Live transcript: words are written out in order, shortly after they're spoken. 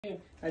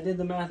I did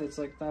the math. It's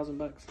like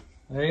 $1,000.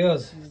 There he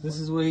goes. This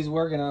is what he's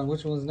working on.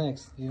 Which one's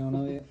next? You don't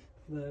know yet?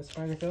 The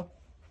Spider Kill.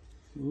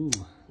 Ooh.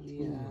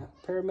 Yeah.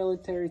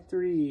 Paramilitary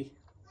 3.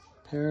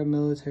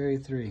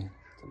 Paramilitary 3. It's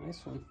a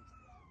nice one.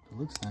 It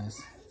looks nice.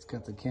 It's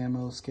got the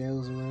camo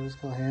scales or whatever it's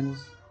called,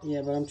 handles.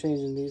 Yeah, but I'm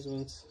changing these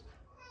ones.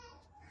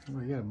 Oh,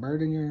 you got a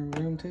bird in your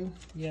room too?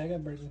 Yeah, I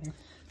got birds in here.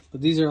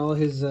 But these are all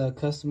his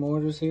custom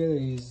orders here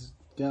that he's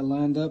got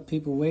lined up,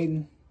 people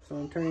waiting. So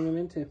I'm turning them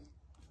into.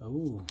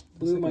 Oh.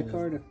 Blew my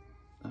card.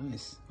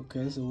 Nice.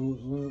 Okay, so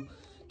we'll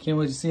can't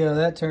wait to see how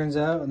that turns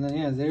out. And then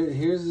yeah,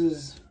 here's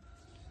his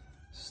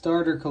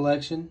starter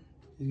collection.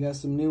 He's got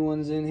some new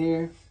ones in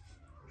here.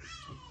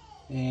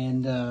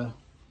 And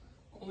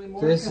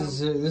this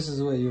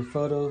is what your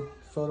photo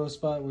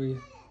spot where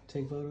you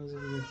take photos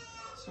of your.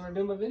 That's where I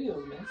do my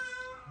videos, man.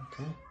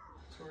 Okay.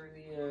 That's where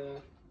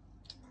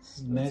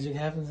the magic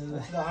happens.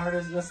 That's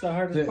the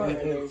hardest part.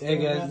 Hey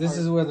guys, this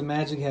is where the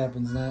magic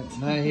happens, not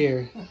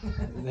here.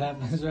 It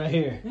happens right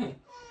here.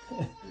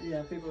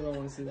 Yeah, people don't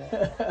want to see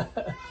that.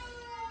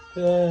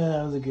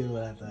 That was a good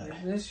one, I thought.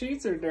 The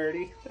sheets are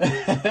dirty.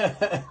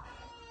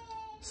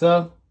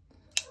 So,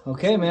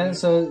 okay, man.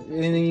 So,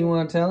 anything you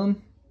want to tell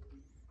them?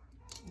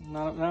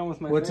 Not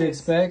with my What face. to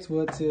expect?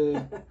 What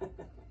to?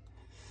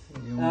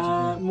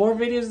 More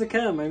videos to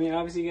come. I mean,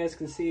 obviously, you guys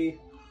can see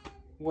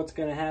what's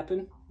going to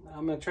happen.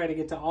 I'm going to try to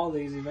get to all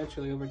these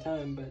eventually over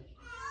time, but...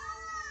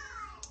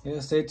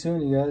 Yeah, stay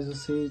tuned, you guys. You'll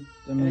see.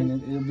 I mean,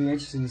 it'll be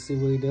interesting to see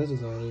what he does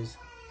with all these.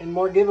 And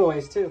more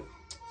giveaways, too.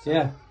 So,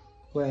 yeah.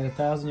 What,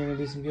 1,000 you're going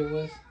to do some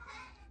giveaways?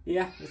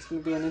 Yeah, it's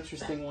going to be an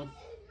interesting one.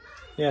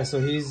 Yeah,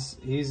 so he's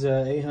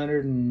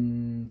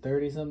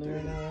 830 something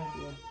right now, right?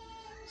 Yeah.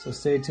 So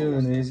stay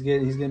tuned. He's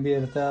going to be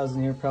at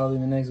 1,000 here probably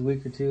in the next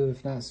week or two,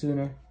 if not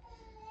sooner.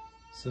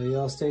 So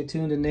y'all stay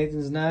tuned to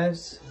Knathan's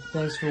Knives.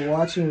 Thanks for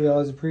watching. We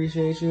always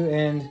appreciate you.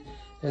 And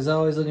as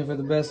always, looking for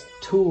the best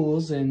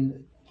tools.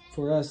 And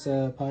for us,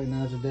 pocket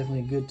knives are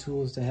definitely good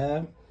tools to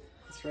have.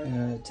 That's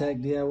right. Tech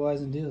DIYs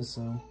and deals.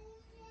 So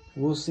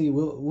we'll see.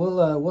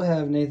 We'll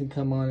have Knathan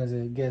come on as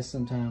a guest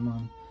sometime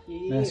on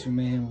Master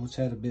Mayhem. We'll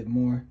chat a bit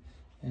more.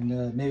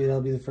 And maybe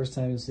that'll be the first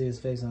time you'll see his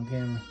face on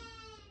camera.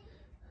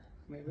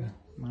 Maybe.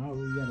 Oh,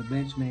 we got a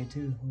bench made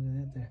too. Look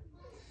at that there.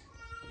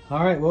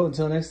 All right, well,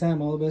 until next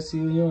time, all the best to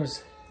you and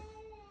yours.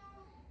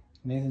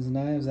 Knathan's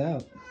Knives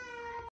out.